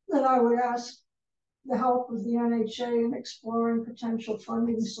 that I would ask the help of the NHA in exploring potential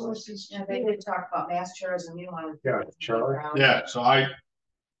funding sources. Yeah, they did talk about mass tourism. You wanted. Yeah, Charlie. Yeah, so I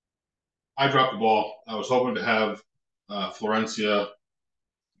dropped the ball. I was hoping to have Florencia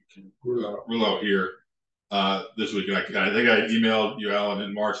Rouleau here this week. I think I emailed you, Alan,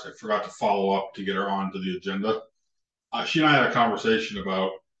 in March. I forgot to follow up to get her onto the agenda. She and I had a conversation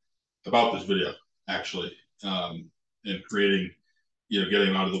about this video, actually, and creating,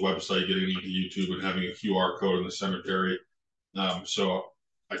 getting onto the website, getting onto YouTube, and having a QR code in the cemetery. So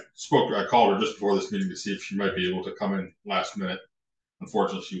I called her just before this meeting to see if she might be able to come in last minute.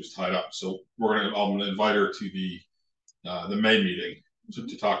 Unfortunately, she was tied up. So I'm gonna invite her to the May meeting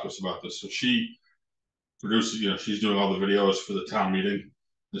to talk to us about this. So she produces, she's doing all the videos for the town meeting,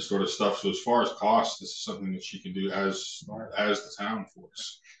 this sort of stuff. So as far as cost, this is something that she can do as the town for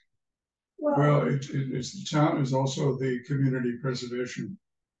us. Well, it's the town is also the community preservation.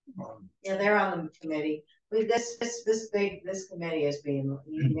 Yeah, they're on the committee. This committee is being,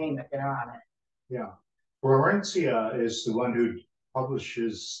 you name it, they're on it. Yeah, Florencia is the one who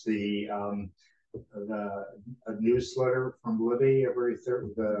publishes the a newsletter from Libby every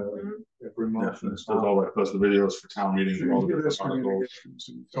month. Does the videos for town meetings and all the different articles.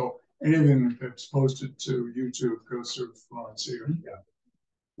 So anything that's posted to YouTube goes through Florencia. Yeah.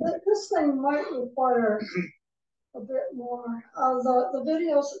 This thing might require a bit more. The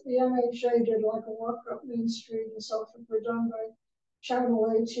videos that the NHA did, like a walk up Main Street and so forth, were done by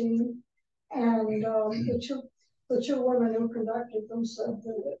Channel 18, and the two women who conducted them said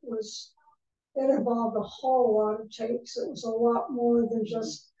that it involved a whole lot of takes. It was a lot more than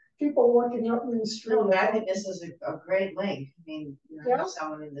just people walking up Main Street. No, but I think this is a great link. I mean, have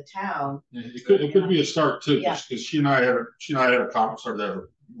someone in the town. Yeah, it could be a start too, just because she and I had started to have a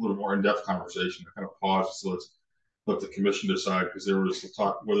little more in-depth conversation. I kind of paused, so let's let the commission decide, because there was the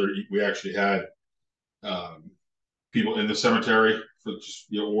talk whether we actually had people in the cemetery for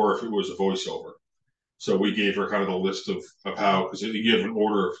just, or if it was a voiceover. So we gave her kind of the list of how, because you give an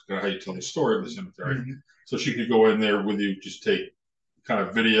order of kind of how you tell the story of the cemetery. Mm-hmm. So she could go in there with you, just take kind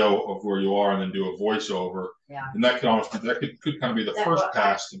of video of where you are and then do a voiceover. Yeah. And that could almost could kind of be the first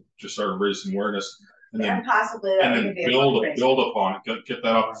pass to just start raising awareness. And then possibly build upon it, get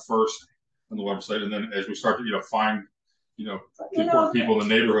that up first on the website, and then as we start to find people in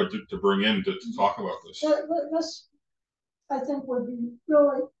the neighborhood to bring in to talk about this. This I think would be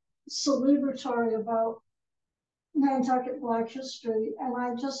really celebratory about Nantucket Black history, and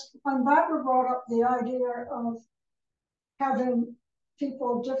when Barbara brought up the idea of having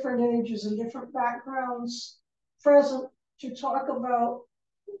people of different ages and different backgrounds present to talk about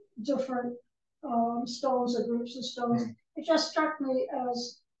different stones or groups of stones, it just struck me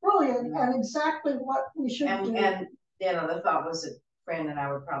as brilliant and exactly what we should do. And the thought was that Fran and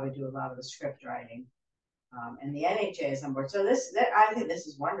I would probably do a lot of the script writing, and the NHA is on board. So I think this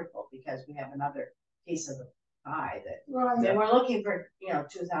is wonderful, because we have another piece of the pie that and we're looking for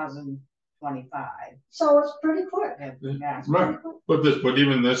 2025. So it's pretty quick. Right. But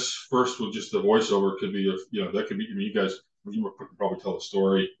even this first with just the voiceover could be that could be, you guys could probably tell the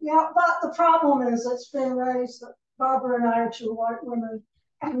story. Yeah, but the problem is it's been raised that Barbara and I are two white women,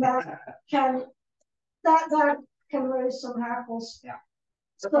 and that can raise some hackles. Yeah.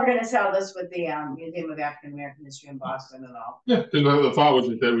 So we're going to sell this with the Museum of African American History in Boston and all. Yeah, the thought was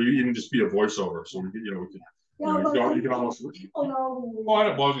that we even just be a voiceover, so we could, you can almost. Well, I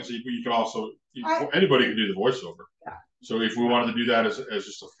was going to say you could also anybody can do the voiceover. Yeah. So if we wanted to do that as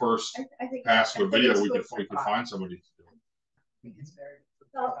just a first pass of a video, we could find somebody to do it. I think it's very good.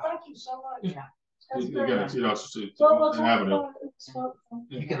 No, thank you so much. Yeah. Again, it's an avenue.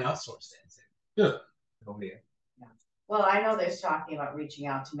 You can outsource that. Yeah. Over here. Well, I know there's talking about reaching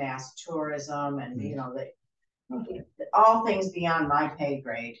out to mass tourism and, all things beyond my pay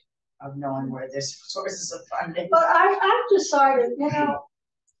grade of knowing where there's sources of funding. But I've decided,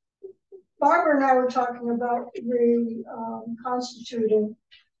 Barbara and I were talking about reconstituting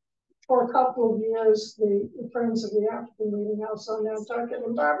for a couple of years the Friends of the African Meeting House on Nantucket,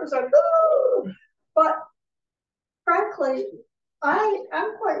 and Barbara's like, oh! But frankly,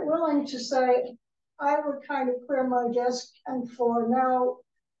 I'm quite willing to say I would kind of clear my desk, and for now,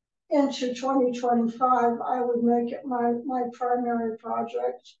 into 2025, I would make it my primary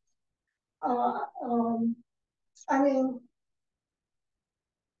project. I mean,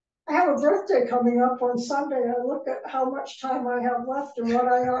 I have a birthday coming up on Sunday. I look at how much time I have left and what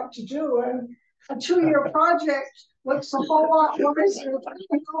I ought to do, and a 2-year project looks a whole lot wiser.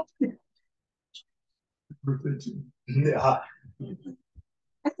 Yeah.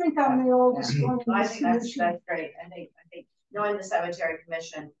 I think I'm the oldest one. I think that's great. I think knowing the cemetery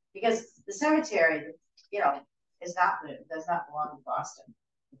commission, because the cemetery, you know, does not belong in Boston.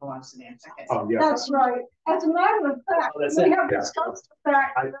 It belongs to Nantucket. Oh, yeah. That's right. As a matter of fact, Oh, that's we it. have discussed the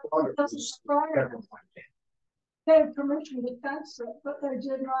fact I that thought it this was is prior. They had permission to fence it, but they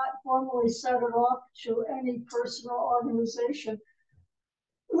did not formally set it off to any personal organization.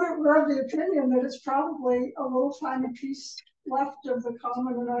 We're of the opinion that it's probably a little tiny piece left of the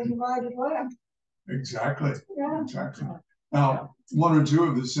common and undivided land. Exactly. Yeah. Exactly. Now, 1 or 2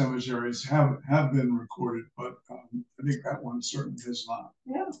 of the cemeteries have been recorded, but I think that one certainly has not.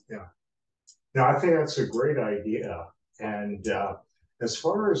 Yeah. No, I think that's a great idea. And as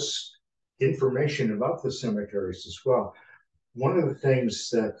far as information about the cemeteries as well, one of the things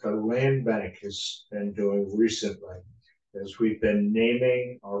that the land bank has been doing recently is we've been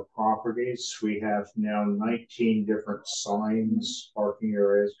naming our properties. We have now 19 different signs, parking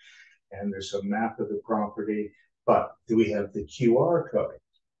areas, and there's a map of the property. But do we have the QR code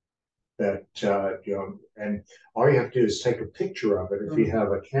that, you know, and all you have to do is take a picture of it if you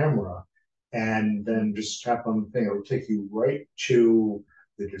have a camera, and then just tap on the thing. It'll take you right to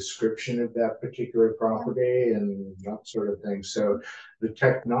the description of that particular property and that sort of thing. So the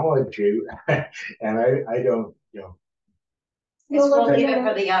technology, and I don't, you know. It's we'll leave it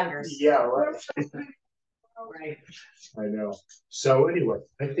for the youngers. Yeah, right. Right. I know. So anyway,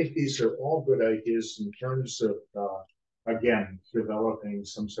 I think these are all good ideas in terms of, again, developing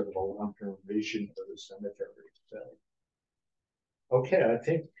some sort of a long-term vision for the cemetery. So, okay, I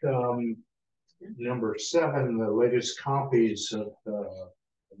think number 7, the latest copies of,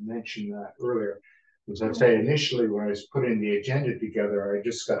 I mentioned that earlier. As I say, initially when I was putting the agenda together, I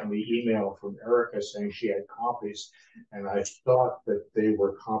just got the email from Erica saying she had copies, and I thought that they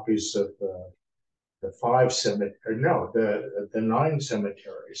were copies of the 5 cemetery, no, the 9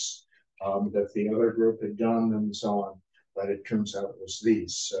 cemeteries that the other group had done and so on. But it turns out it was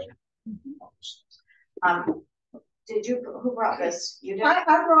these. So. Did you? Who brought this? You did.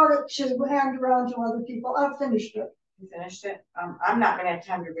 I brought it to hand around to other people. I finished it. You finished it. I'm not going to have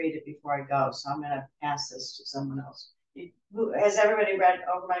time to read it before I go, so I'm going to pass this to someone else. Has everybody read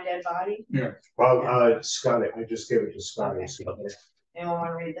Over My Dead Body? Yeah. Well, Scotty, I just gave it to Scotty. Okay. So. Anyone want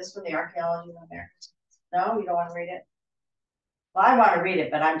to read this one? The archaeology of Americans? No, you don't want to read it? Well, I want to read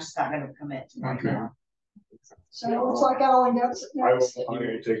it, but I'm just not going to commit to right now. So it looks like Alan gets it next. I'm going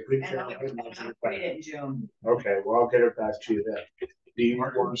to take good And care I'll of it. read it in June. Okay, well, I'll get it back to you then. The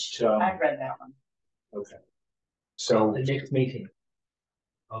worst. I read that one. Okay. So The next meeting,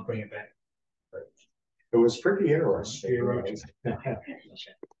 I'll bring it back. it was pretty interesting.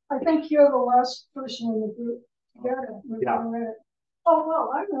 I think you're the last person in the group. Yeah. Oh,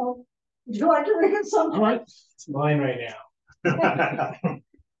 well, I know. Would you like to read it sometime? All right, it's mine right now.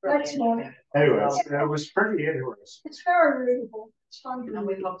 Thanks, Mike. Anyway, it was pretty interesting. It's very readable. It's fun to And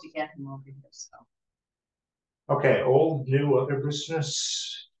we read. hope to get him over here, so. Okay, old, new, other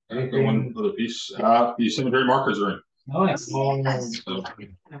business. One Anything? other piece, the cemetery markers are in. Nice. Yes. So,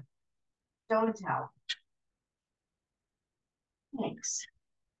 Don't tell. Thanks.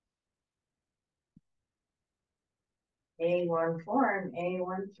 A14 and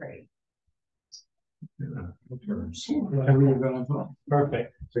A13.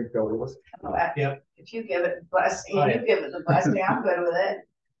 Perfect. Think that was. Oh, Yep. If you give it the blessing, Oh, you yeah. give it the blessing, I'm good with it.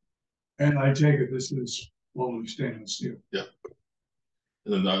 And I take it this is fully stainless steel.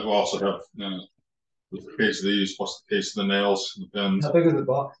 and then we'll also have the case of these plus the case of the nails, the pins. How big is the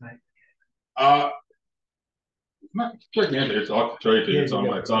box, mate? Not gigantic. It's I'll show you. Yeah, It's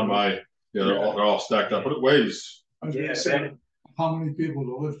on my. Yeah, they're all stacked up, but it weighs. I was gonna say, how many people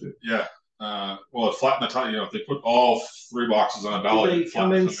to lift it? Yeah. Well, it flattened the top. You know, if they put all 3 boxes on a Do ballot, they it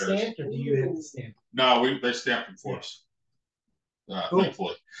come in flattens the theirs. stamped or do you have to stamp? No, they stamped them for us. Cool.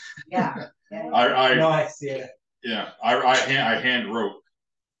 Thankfully, Yeah. Nice, yeah. Yeah, I hand wrote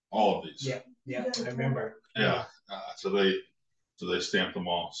all of these. Yeah, I remember. Yeah. So they stamped them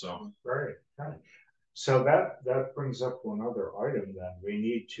all. So Right. So that brings up one other item then. We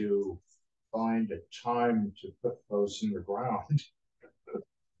need to find a time to put those in the ground.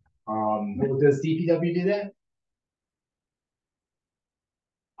 Well, does DPW do that?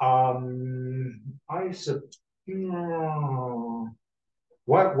 I said, no.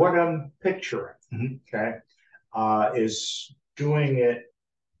 what I'm picturing, Mhm. okay, is doing it.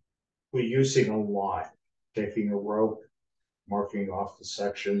 We're using a line, taking a rope, marking off the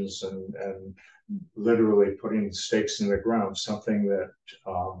sections and literally putting stakes in the ground, something that,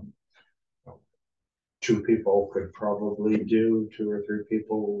 two people could probably do, 2 or 3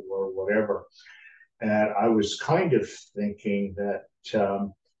 people or whatever. And I was kind of thinking that,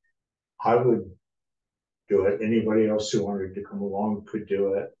 I would do it. Anybody else who wanted to come along could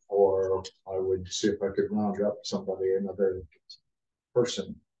do it, or I would see if I could round up somebody, another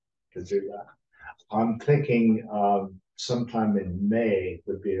person to do that. I'm thinking, sometime in May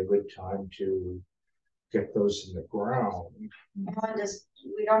would be a good time to get those in the ground.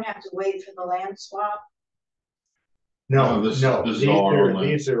 We don't have to wait for the land swap. No, this no, is all our own land.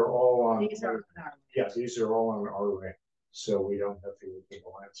 these are all on. These are our- Yeah, these are all on our land, so we don't have to wait for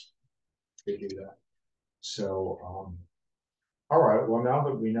the lands to do that. So, all right, well, now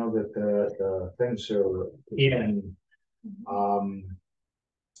that we know that the things are in,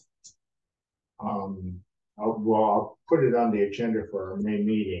 I'll put it on the agenda for our May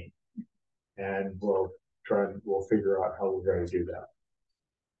meeting. And we'll figure out how we're gonna do that.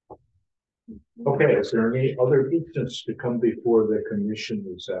 Okay, is there any other business to come before the commission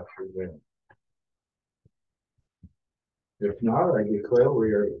this afternoon? If not, I declare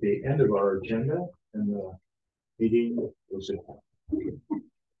we are at the end of our agenda and the meeting is adjourned.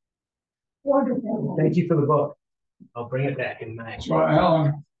 Wonderful. Thank you for the book. I'll bring it back in May. So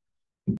Alan,